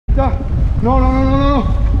No, no, no, no, no.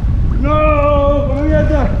 No, con la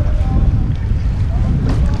dieta.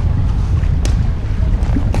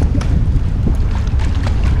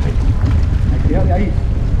 Quédate ahí.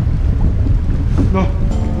 No,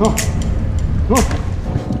 no, no.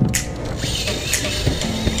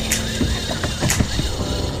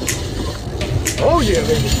 Oh yeah,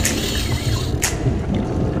 baby.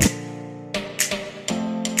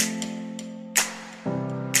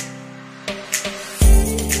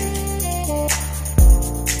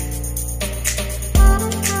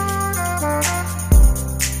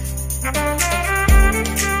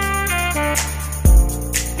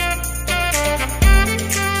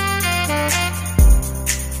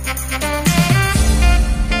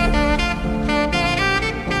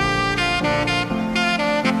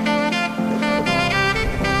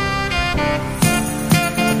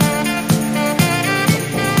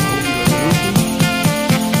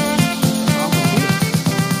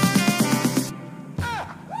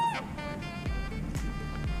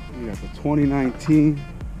 We got the 2019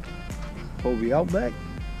 Hobie Outback.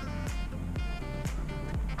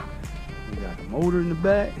 We got the motor in the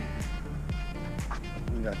back.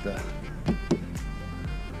 We got the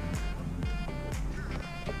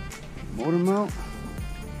motor mount.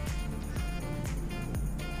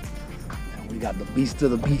 And we got the beast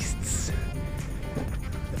of the beasts,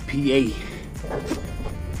 the PA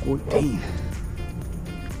 14.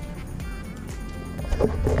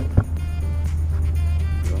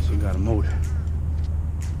 We also got a motor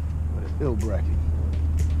with a hill bracket.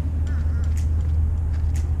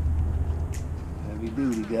 Heavy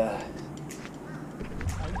duty, guys.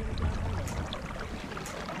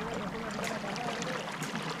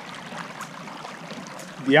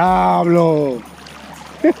 Diablo!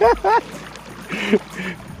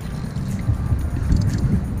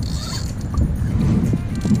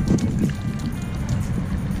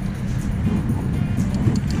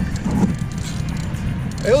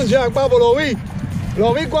 Es un jack, papo, lo vi.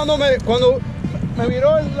 Lo vi cuando me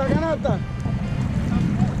miró en la canasta.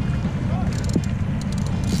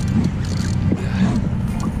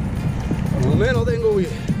 Por lo menos tengo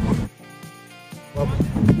bien.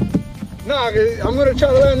 Nah, I'm gonna try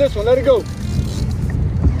to land this one. Let it go.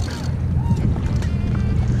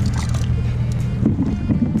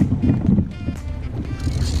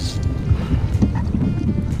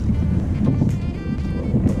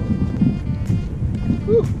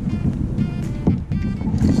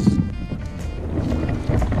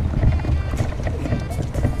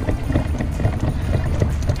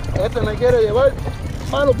 Este me quiere llevar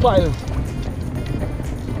malos pailos.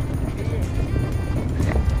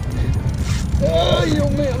 Ay,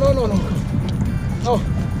 Dios mío, no, no, no. No,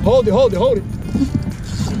 hold it, hold it, hold it.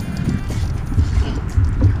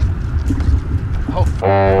 Oh.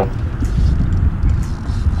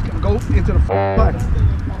 It's gonna go into the pipe.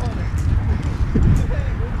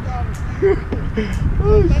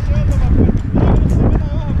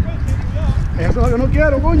 Eso es lo que no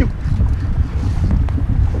quiero, coño.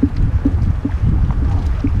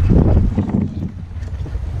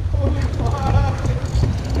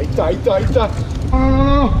 Ahí está, ahí está. No, no, no,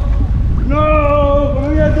 no. No,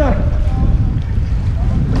 con la dieta.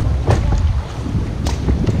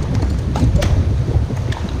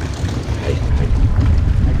 Ahí,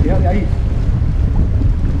 quédate ahí.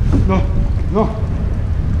 No, no,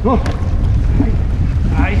 no. Ahí,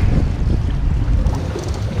 ahí.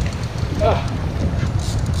 Ah.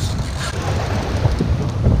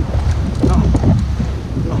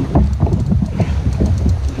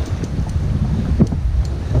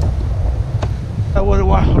 What a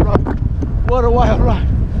wild ride. What a wild ride.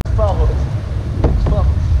 Follow this. Follow.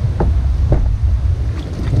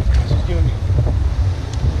 Excuse me.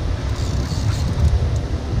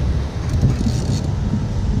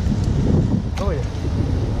 Oh yeah.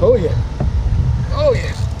 Oh yeah. Oh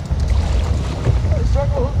yeah.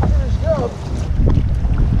 Circle hook finish job.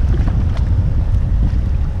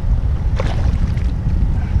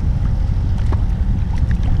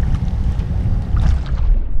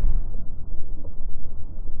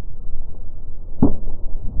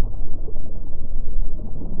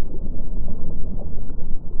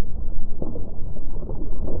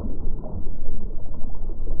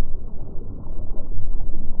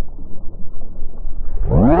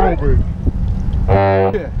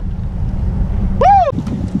 Yeah. Woo!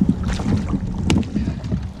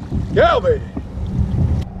 Yeah, baby.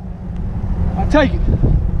 I'll take it.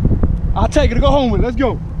 I'll take it to go home with. Let's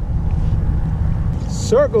go.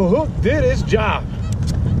 Circle hook did its job.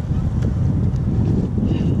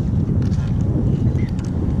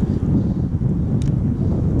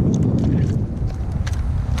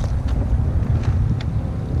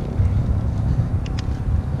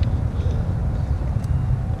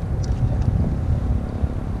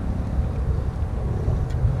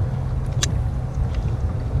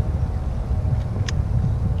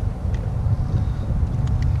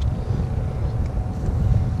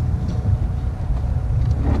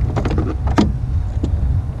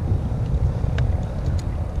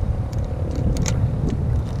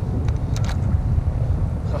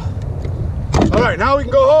 now we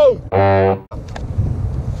can go home.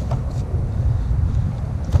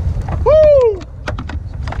 Woo!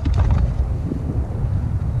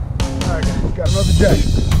 Alright guys, got another jack.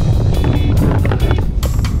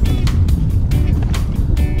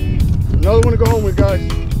 Another one to go home with, guys.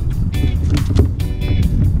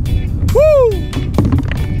 Woo!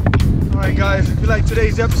 Alright guys, if you like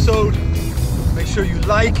today's episode, make sure you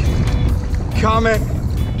like, comment,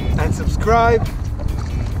 and subscribe.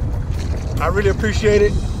 I really appreciate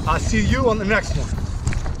it. I'll see you on the next one.